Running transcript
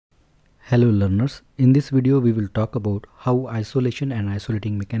Hello learners, in this video we will talk about how isolation and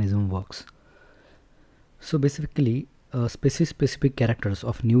isolating mechanism works. So basically, species-specific characters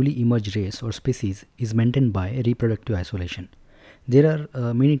of newly emerged race or species is maintained by reproductive isolation. There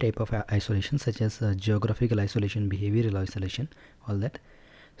are many types of isolation such as geographical isolation, behavioral isolation, all that.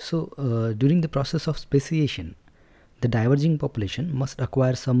 So during the process of speciation, the diverging population must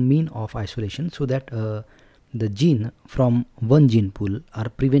acquire some mean of isolation so that the gene from one gene pool are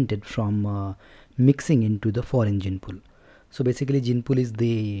prevented from mixing into the foreign gene pool. So basically gene pool is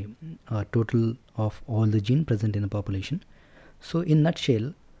the total of all the gene present in a population. So in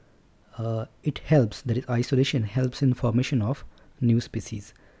nutshell, it helps, that is isolation helps in formation of new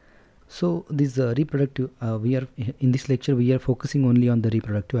species. So this reproductive, in this lecture we are focusing only on the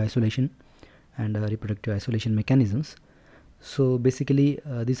reproductive isolation and reproductive isolation mechanisms. So basically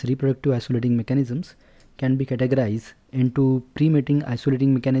these reproductive isolating mechanisms can be categorized into pre-mating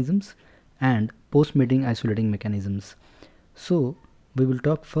isolating mechanisms and post-mating isolating mechanisms. So we will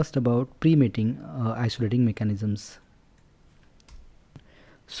talk first about pre-mating isolating mechanisms.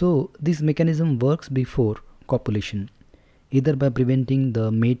 So this mechanism works before copulation, either by preventing the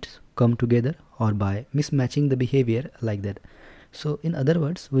mates come together or by mismatching the behavior like that. So in other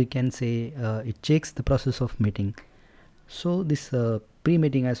words, we can say it checks the process of mating. So this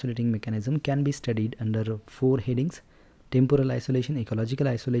pre-mating isolating mechanism can be studied under 4 headings: temporal isolation, ecological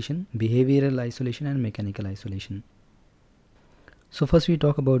isolation, behavioral isolation and mechanical isolation. So first we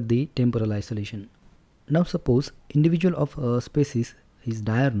talk about the temporal isolation. Now suppose individual of a species is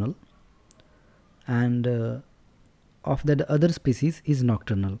diurnal and of that other species is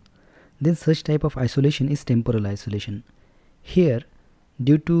nocturnal. Then such type of isolation is temporal isolation. Here,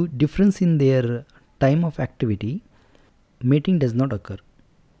 due to difference in their time of activity, mating does not occur.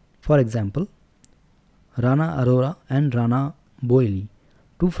 For example, Rana aurora and Rana boelii,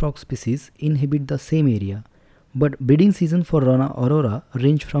 2 frog species, inhabit the same area, but breeding season for Rana aurora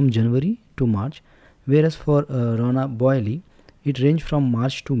range from January to March, whereas for Rana boelii it range from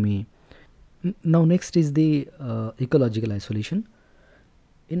March to May. Now next is the ecological isolation.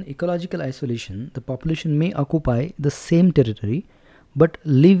 In ecological isolation, the population may occupy the same territory but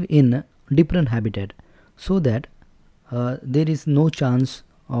live in different habitat, so that there is no chance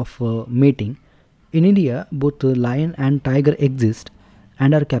of mating. In India, both lion and tiger exist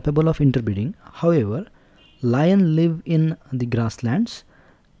and are capable of interbreeding. However, lion live in the grasslands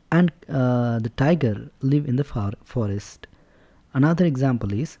and the tiger live in the forest. Another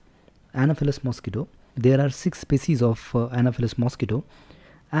example is Anopheles mosquito. There are 6 species of Anopheles mosquito,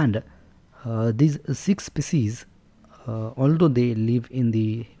 and these 6 species, although they live in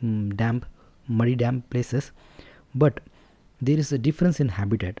the muddy damp places, but there is a difference in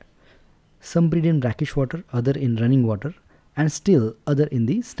habitat. Some breed in brackish water, other in running water, and still other in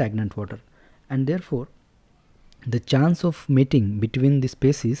the stagnant water, and therefore the chance of mating between the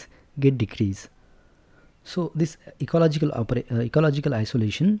species get decreased. So this ecological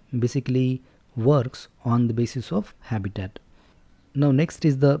isolation basically works on the basis of habitat. Now next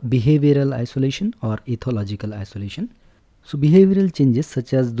is the behavioral isolation or ethological isolation. So behavioral changes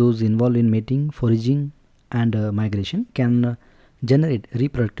such as those involved in mating, foraging and migration can generate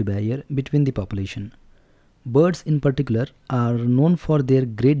reproductive barrier between the population. Birds in particular are known for their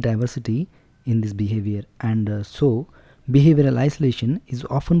great diversity in this behavior, and so behavioral isolation is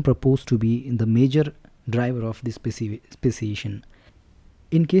often proposed to be the major driver of this speciation.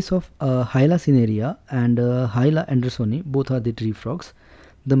 In case of Hyla cinerea and Hyla andersoni, both are the tree frogs,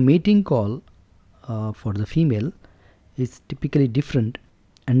 the mating call for the female is typically different,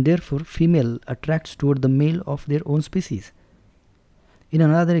 and therefore female attracts toward the male of their own species. In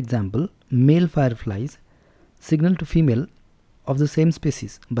another example, male fireflies signal to female of the same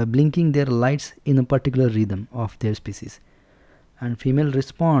species by blinking their lights in a particular rhythm of their species, and female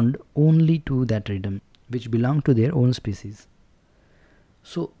respond only to that rhythm which belong to their own species.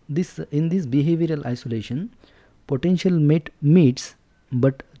 So in this behavioral isolation, potential mate mates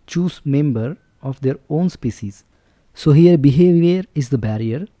but choose member of their own species. So here behavior is the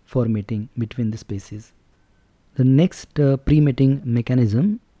barrier for mating between the species. The next pre-mating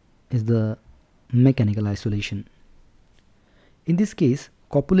mechanism is the mechanical isolation. In this case,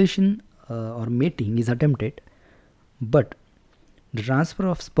 copulation or mating is attempted, but the transfer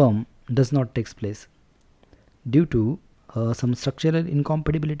of sperm does not take place due to some structural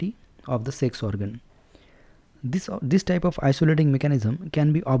incompatibility of the sex organ. This type of isolating mechanism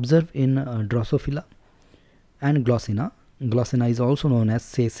can be observed in Drosophila and Glossina. Glossina is also known as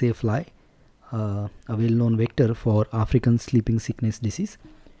say fly, a well-known vector for African sleeping sickness disease,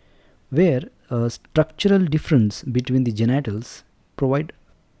 where a structural difference between the genitals provide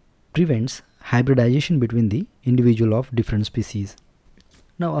prevents hybridization between the individual of different species.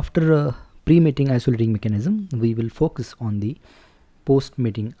 Now after pre-mating isolating mechanism, we will focus on the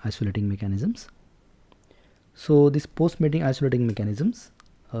post-mating isolating mechanisms. So these post-mating isolating mechanisms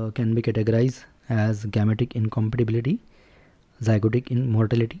can be categorized as gametic incompatibility, zygotic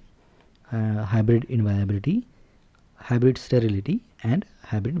mortality, hybrid inviability, hybrid sterility, and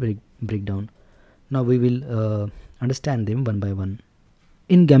hybrid breakdown. Now we will understand them one by one.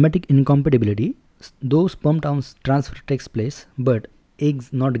 In gametic incompatibility, though sperm transfer takes place but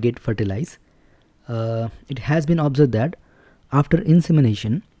eggs not get fertilized, it has been observed that after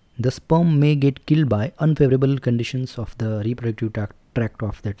insemination, the sperm may get killed by unfavorable conditions of the reproductive tract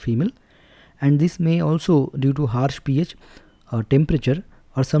of that female, and this may also due to harsh pH, temperature,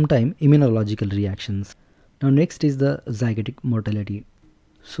 or sometimes immunological reactions. Now next is the zygotic mortality.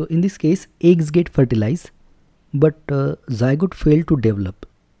 So in this case, eggs get fertilized but zygote fail to develop.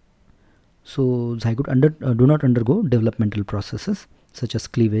 So zygote do not undergo developmental processes such as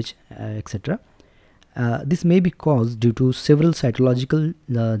cleavage, etc. This may be caused due to several cytological,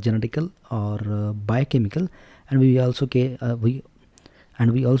 genetical, or biochemical, and we also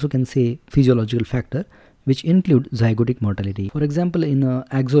can say physiological factor, which include zygotic mortality. For example, in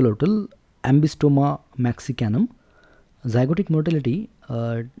axolotl Ambystoma mexicanum, zygotic mortality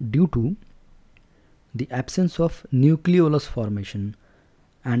due to the absence of nucleolus formation,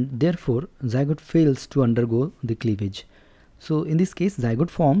 and therefore zygote fails to undergo the cleavage. So in this case,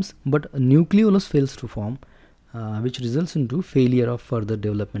 zygote forms but nucleolus fails to form, which results into failure of further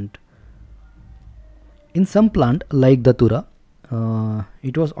development. In some plant like Datura,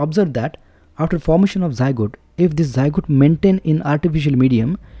 it was observed that after formation of zygote, if this zygote maintained in artificial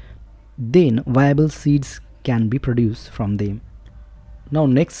medium, then viable seeds can be produced from them. Now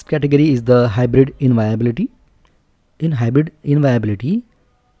next category is the hybrid inviability. In hybrid inviability,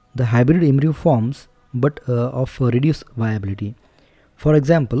 the hybrid embryo forms but of reduced viability. For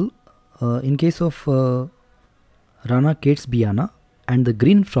example, in case of Rana catesbiana and the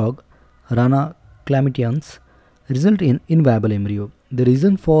green frog Rana clamitians result in inviable embryo. The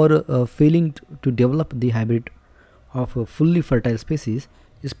reason for failing to develop the hybrid of a fully fertile species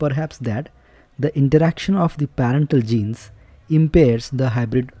is perhaps that the interaction of the parental genes impairs the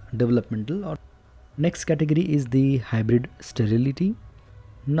hybrid developmental. Or next category is the hybrid sterility.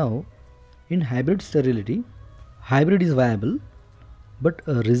 Now in hybrid sterility, hybrid is viable but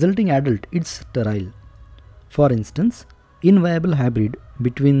resulting adult is sterile. For instance, inviable hybrid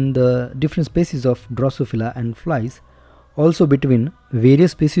between the different species of Drosophila and flies, also between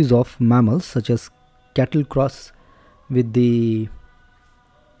various species of mammals such as cattle cross with the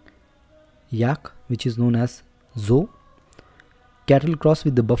yak, which is known as zoo, cattle cross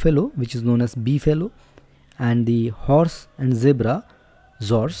with the buffalo, which is known as beefalo, and the horse and zebra,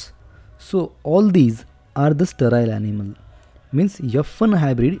 zors. So all these are the sterile animal, means F1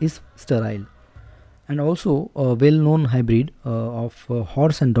 hybrid is sterile. And also a well-known hybrid of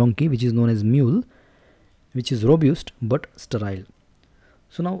horse and donkey, which is known as mule, which is robust but sterile.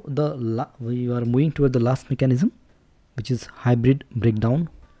 So now we are moving toward the last mechanism, which is hybrid breakdown.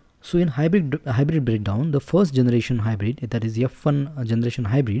 So in hybrid breakdown, the first generation hybrid, that is F1 generation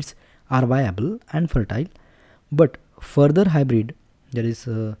hybrids, are viable and fertile, but further hybrid, that is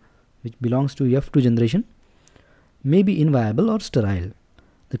which belongs to F2 generation, may be inviable or sterile.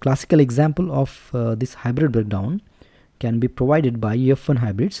 The classical example of this hybrid breakdown can be provided by F1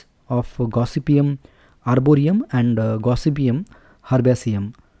 hybrids of Gossypium arboreum and Gossypium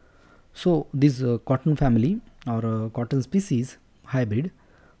herbaceum. So this cotton family or cotton species hybrid,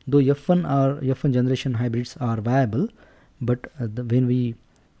 though F1 generation hybrids are viable, but when we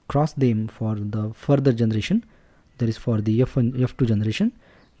cross them for the further generation, that is for the F2 generation,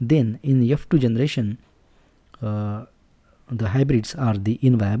 then in F2 generation the hybrids are the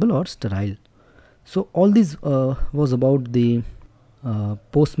inviable or sterile. So all this was about the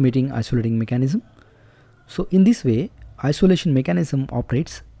post-mating isolating mechanism. So in this way, isolation mechanism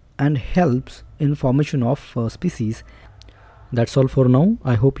operates and helps in formation of species. That's all for now.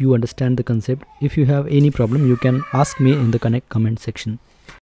 I hope you understand the concept. If you have any problem, you can ask me in the comment section.